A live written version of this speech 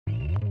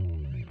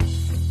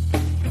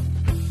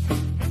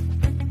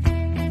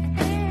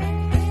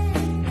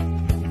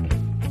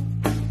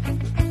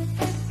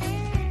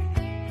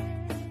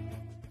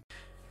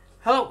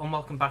Hello and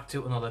welcome back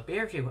to another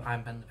beer review.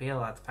 I'm Ben the Beer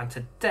Lad, and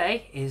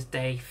today is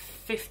day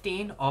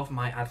 15 of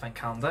my advent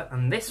calendar,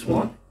 and this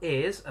one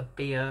is a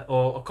beer,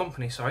 or a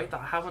company, sorry, that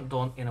I haven't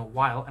done in a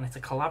while, and it's a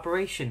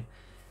collaboration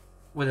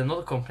with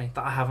another company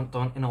that I haven't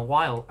done in a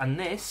while, and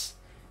this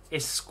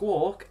is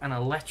Squawk, an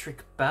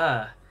electric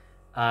bear,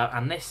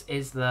 and this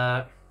is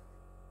the...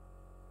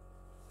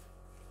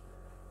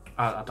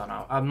 I don't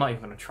know, I'm not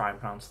even going to try and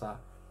pronounce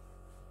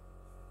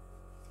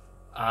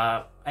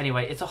that.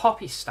 Anyway, it's a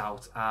hoppy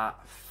stout at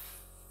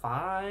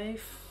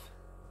 5.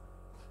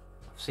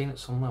 I've seen it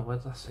somewhere. Where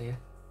did I see it?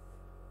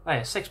 Oh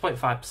yeah,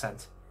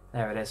 6.5%.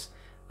 There it is.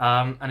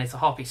 And it's a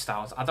hoppy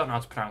stout. I don't know how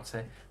to pronounce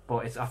it,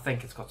 but I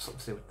think it's got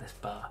something to do with this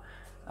bar.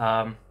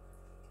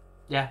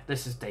 Yeah,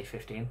 this is day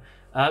 15.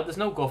 There's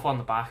no guff on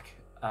the back,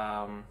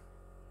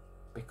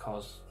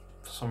 because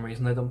for some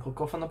reason they don't put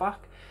guff on the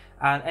back.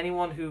 And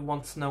anyone who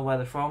wants to know where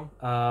they're from,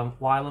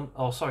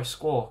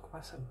 Squawk.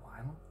 Why said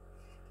Wylam?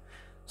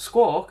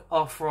 Squawk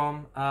are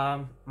from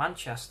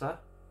Manchester,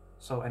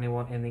 so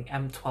anyone in the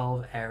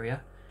M12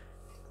 area,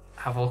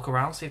 have a look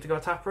around, see if they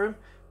got a tap room.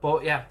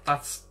 But yeah,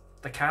 that's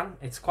the can.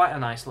 It's quite a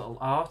nice little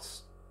art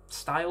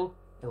style.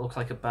 It looks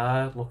like a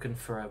bird looking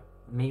for a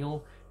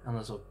meal, and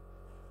there's a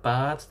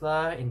bird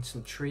there in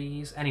some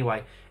trees.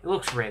 Anyway, it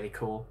looks really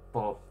cool,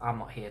 but I'm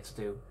not here to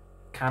do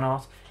can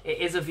art. It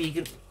is a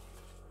vegan...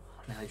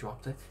 I nearly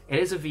dropped it. It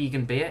is a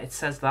vegan beer. It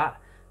says that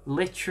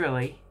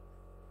literally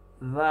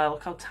there.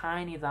 Look how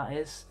tiny that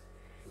is.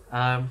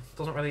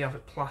 Doesn't really have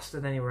it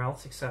plastered anywhere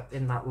else except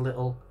in that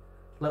little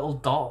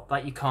dot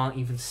that you can't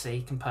even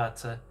see compared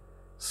to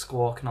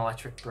Squawk and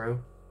Electric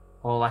Brew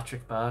or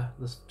Electric Bear.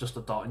 There's just a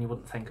dot and you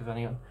wouldn't think of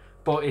anyone.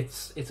 But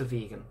it's a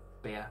vegan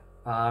beer.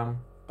 But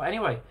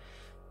anyway,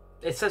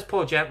 it says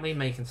pour gently,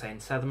 may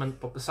contain sediment.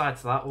 But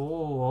besides that,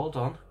 oh, hold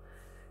on,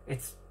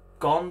 it's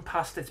gone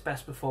past its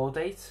best before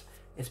date.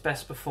 Its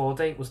best before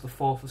date was the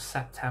 4th of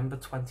September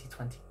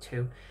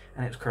 2022,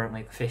 and it's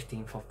currently the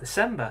 15th of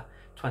December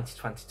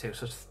 2022,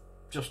 so it's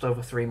just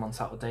over 3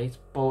 months out of date,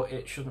 but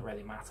it shouldn't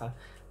really matter.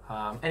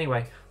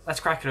 Anyway, let's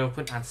crack it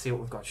open and see what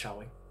we've got, shall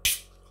we?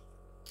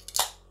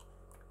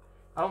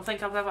 I don't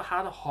think I've ever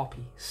had a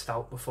hoppy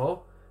stout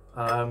before,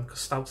 because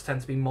stouts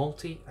tend to be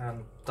malty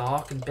and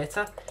dark and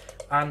bitter,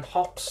 and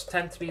hops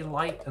tend to be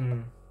light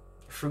and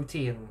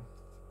fruity and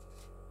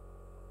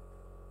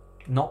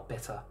not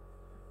bitter.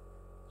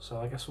 So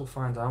I guess we'll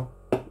find out.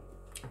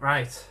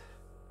 Right.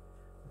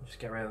 Just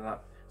get rid of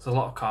that. There's a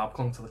lot of carb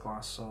clung to the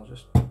glass, so I'll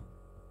just...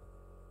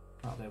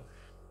 That'll do.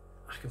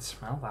 I can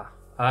smell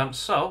that.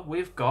 So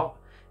we've got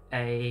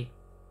a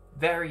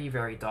very,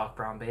 very dark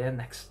brown beer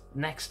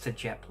next to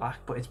jet black,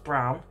 but it's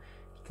brown.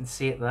 You can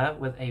see it there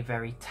with a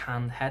very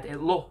tanned head.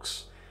 It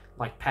looks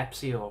like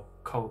Pepsi or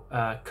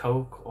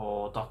Coke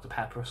or Dr.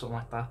 Pepper or something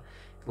like that.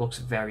 It looks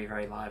very,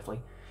 very lively.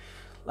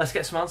 Let's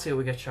get some and see what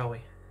we get, shall we?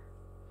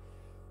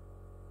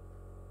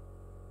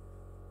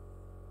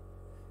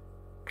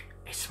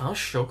 It smells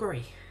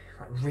sugary,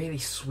 like really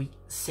sweet,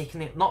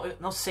 sickening.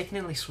 Not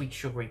sickeningly sweet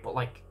sugary, but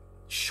like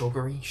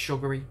sugary.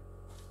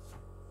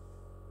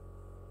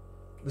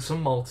 There's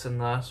some malts in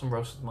there, some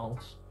roasted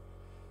malts.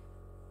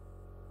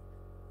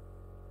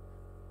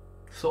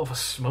 Sort of a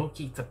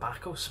smoky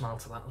tobacco smell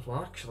to that as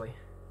well, actually.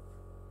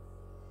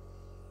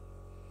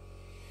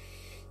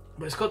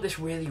 But it's got this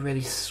really,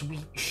 really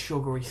sweet,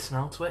 sugary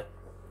smell to it,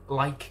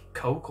 like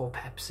Coke or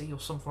Pepsi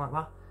or something like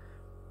that.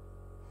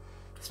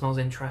 It smells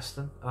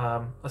interesting.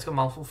 Let's go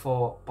mouthful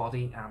for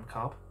body and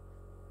carb.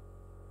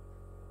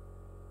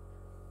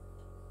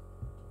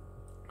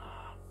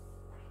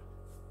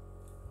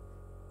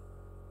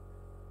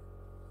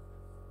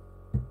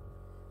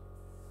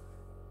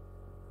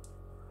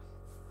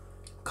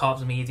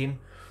 Carbs medium,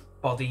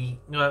 body.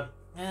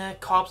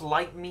 Carbs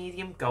light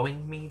medium,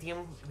 going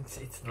medium.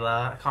 It's there.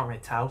 I can't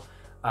really tell.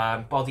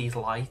 Body's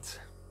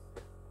light.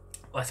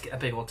 Let's get a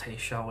big old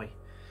taste, shall we?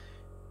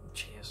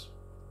 Cheers.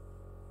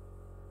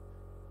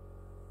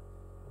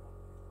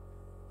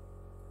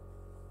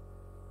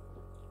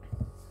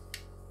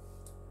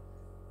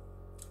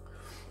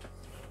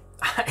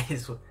 That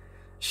is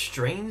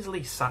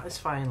strangely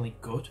satisfyingly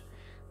good.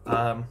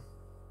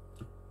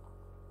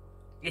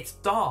 It's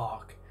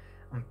dark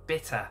and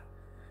bitter,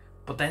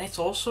 but then it's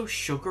also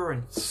sugar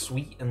and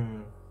sweet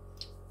and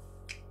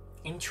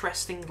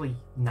interestingly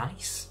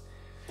nice.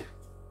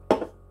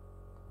 That's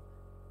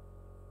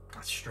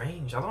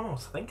strange. I don't know what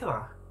to think of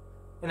that.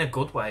 In a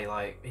good way,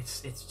 like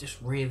it's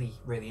just really,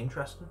 really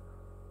interesting.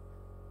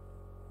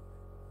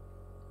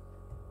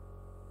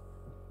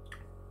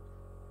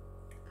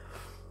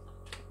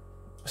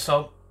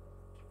 So,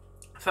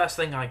 first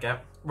thing I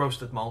get,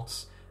 roasted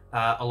malts,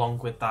 along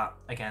with that,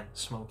 again,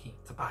 smoky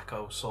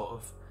tobacco, sort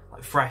of,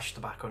 like fresh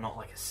tobacco, not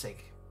like a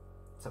cig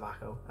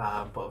tobacco,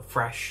 but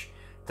fresh,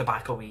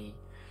 tobacco-y,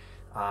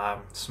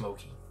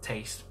 smoky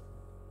taste.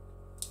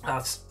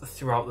 That's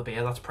throughout the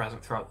beer, that's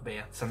present throughout the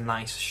beer. It's a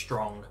nice,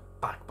 strong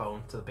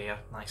backbone to the beer,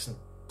 nice and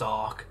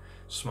dark,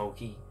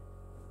 smoky,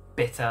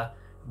 bitter,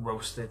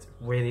 roasted,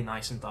 really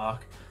nice and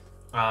dark.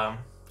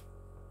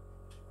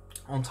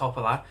 On top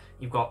of that,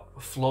 you've got a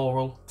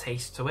floral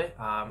taste to it.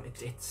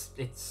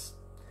 It's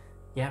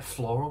yeah,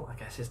 floral, I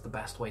guess is the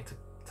best way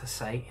to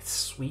say. It's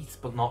sweet,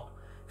 but not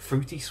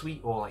fruity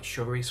sweet or like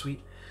sugary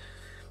sweet.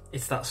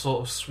 It's that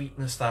sort of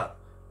sweetness that,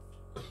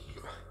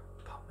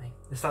 pardon me,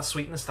 it's that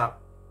sweetness that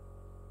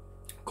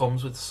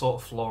comes with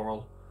sort of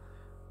floral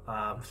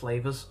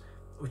flavours,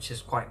 which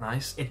is quite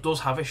nice. It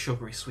does have a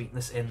sugary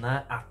sweetness in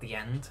there at the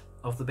end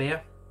of the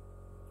beer,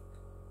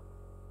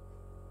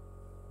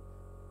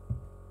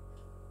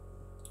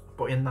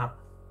 but in that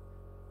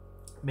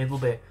middle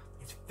bit,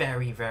 it's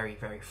very, very,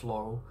 very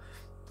floral.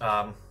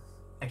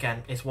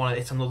 Again,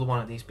 it's another one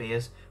of these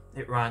beers.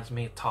 It reminds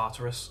me of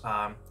Tartarus,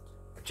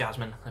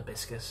 jasmine,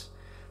 hibiscus,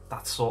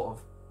 that sort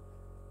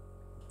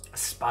of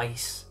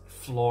spice,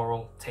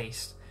 floral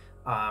taste.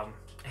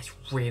 It's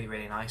really,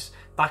 really nice.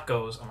 That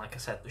goes, and like I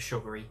said, the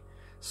sugary,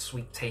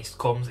 sweet taste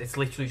comes. It's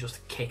literally just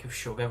a kick of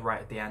sugar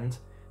right at the end,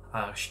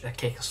 a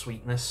kick of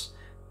sweetness,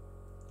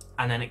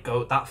 and then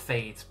that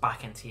fades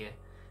back into your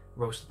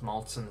roasted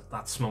malts and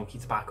that smoky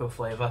tobacco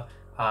flavour.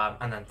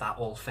 And then that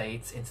all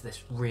fades into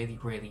this really,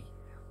 really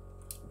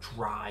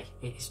dry.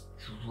 It is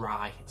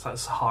dry. It's like the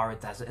Sahara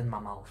Desert in my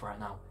mouth right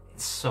now.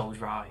 It's so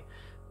dry.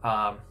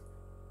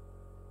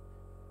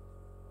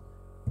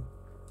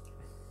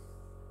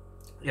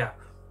 Yeah,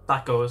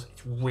 that goes.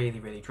 It's really,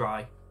 really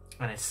dry,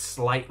 and it's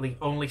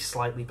only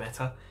slightly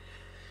bitter.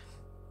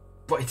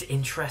 But it's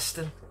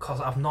interesting because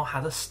I've not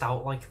had a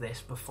stout like this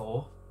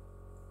before.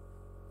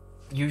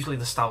 Usually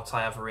the stouts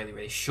I have are really,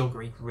 really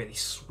sugary, really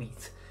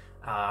sweet.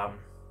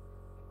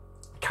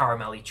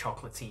 Caramelly,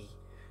 chocolatey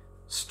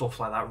stuff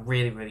like that,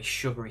 really, really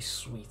sugary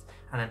sweet.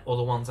 And then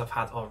other ones I've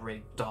had are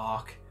really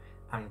dark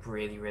and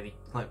really, really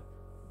like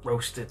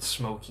roasted,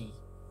 smoky,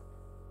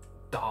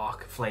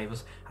 dark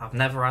flavours. I've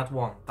never had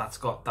one that's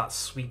got that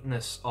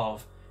sweetness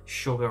of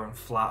sugar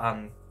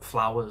and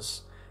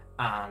flowers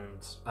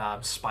and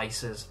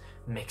spices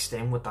mixed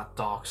in with that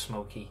dark,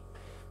 smoky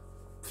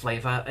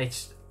flavour.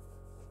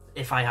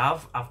 If I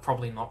have, I've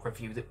probably not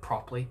reviewed it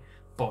properly,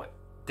 but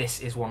this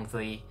is one of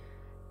the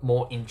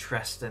more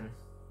interesting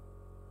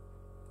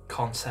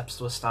concepts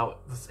to a stout.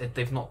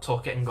 They've not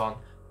took it and gone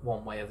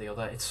one way or the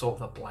other. It's sort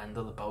of a blend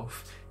of the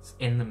both. It's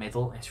in the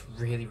middle. It's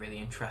really, really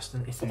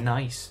interesting. It's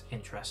nice,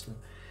 interesting.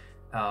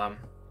 I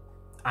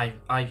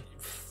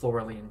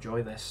thoroughly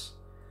enjoy this.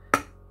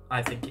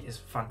 I think it is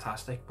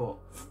fantastic, but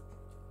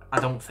I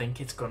don't think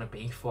it's going to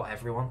be for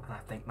everyone, and I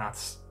think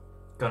that's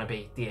going to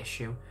be the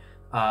issue.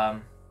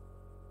 I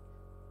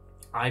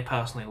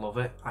personally love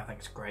it. I think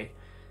it's great,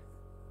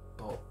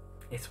 but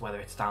it's whether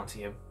it's down to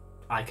you.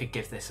 I could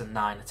give this a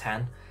 9 or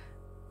 10,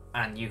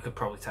 and you could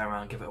probably turn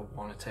around and give it a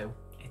 1 or 2.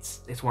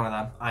 It's one of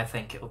them. I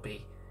think it'll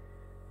be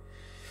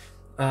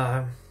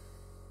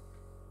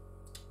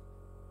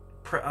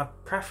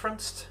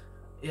preferenced.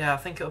 Yeah, I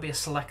think it'll be a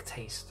select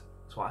taste.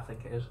 That's what I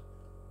think it is.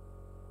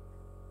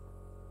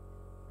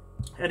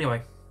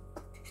 Anyway,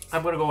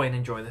 I'm going to go away and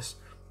enjoy this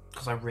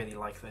because I really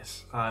like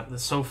this.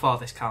 So far,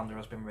 this calendar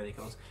has been really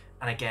good.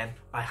 And again,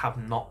 I have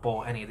not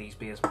bought any of these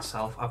beers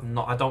myself. I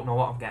don't know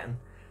what I'm getting.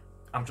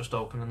 I'm just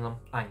opening them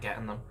and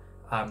getting them.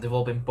 They've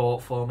all been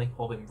bought for me,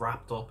 all been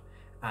wrapped up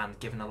and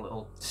given a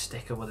little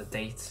sticker with a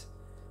date.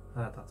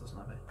 That doesn't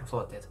have it. I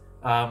thought it did.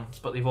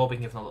 But they've all been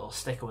given a little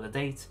sticker with a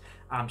date.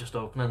 I'm just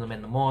opening them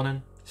in the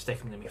morning,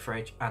 sticking them in my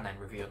fridge, and then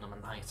reviewing them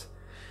at night.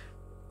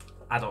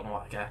 I don't know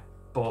what I get,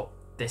 but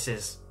this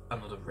is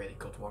another really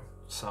good one.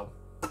 So,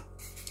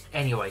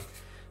 anyway,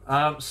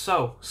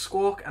 so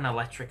Squawk and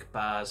Electric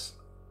Bars.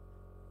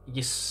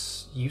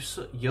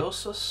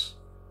 Ursus?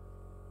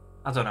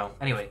 I don't know.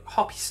 Anyway,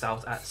 Hoppy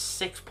Stout at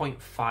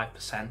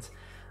 6.5%.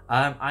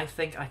 I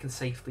think I can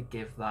safely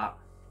give that.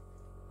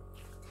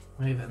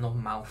 I'll give it another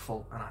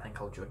mouthful, and I think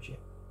I'll judge it.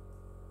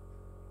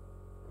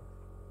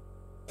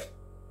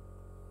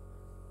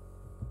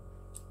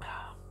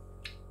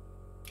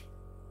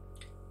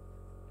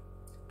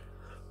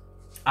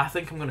 I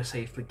think I'm going to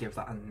safely give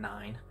that a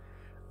 9.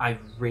 I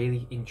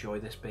really enjoy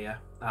this beer.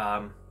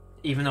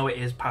 Even though it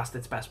is past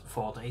its best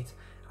before date,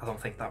 I don't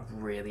think that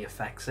really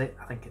affects it.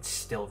 I think it's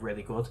still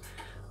really good.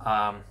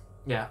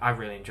 Yeah, I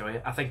really enjoy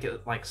it. I think,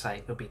 like I say,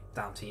 it'll be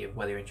down to you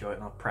whether you enjoy it or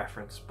not,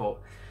 preference. But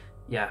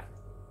yeah,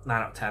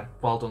 9 out of 10.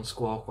 Well done,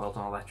 Squawk. Well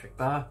done, Electric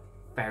Bar.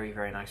 Very,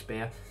 very nice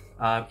beer.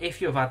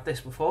 If you've had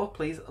this before,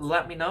 please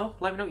let me know.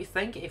 Let me know what you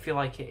think, if you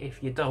like it,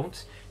 if you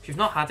don't. If you've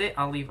not had it,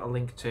 I'll leave a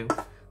link to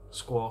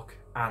Squawk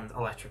and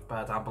Electric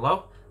Bar down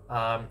below.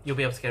 You'll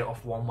be able to get it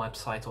off one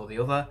website or the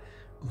other.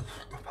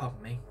 Pardon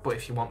me. But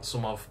if you want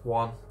some of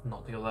one,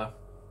 not the other,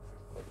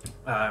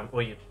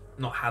 or you've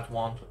not had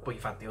one but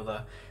you've had the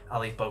other,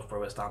 I'll leave both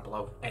brewers down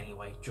below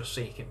anyway, just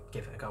so you can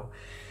give it a go.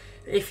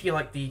 If you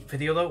like the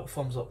video though,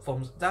 thumbs up,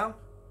 thumbs down,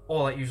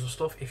 all that usual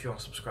stuff. If you want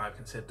to subscribe,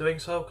 consider doing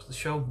so, because the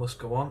show must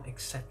go on,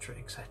 etc,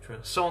 etc,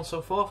 so on and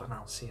so forth, and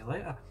I'll see you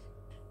later.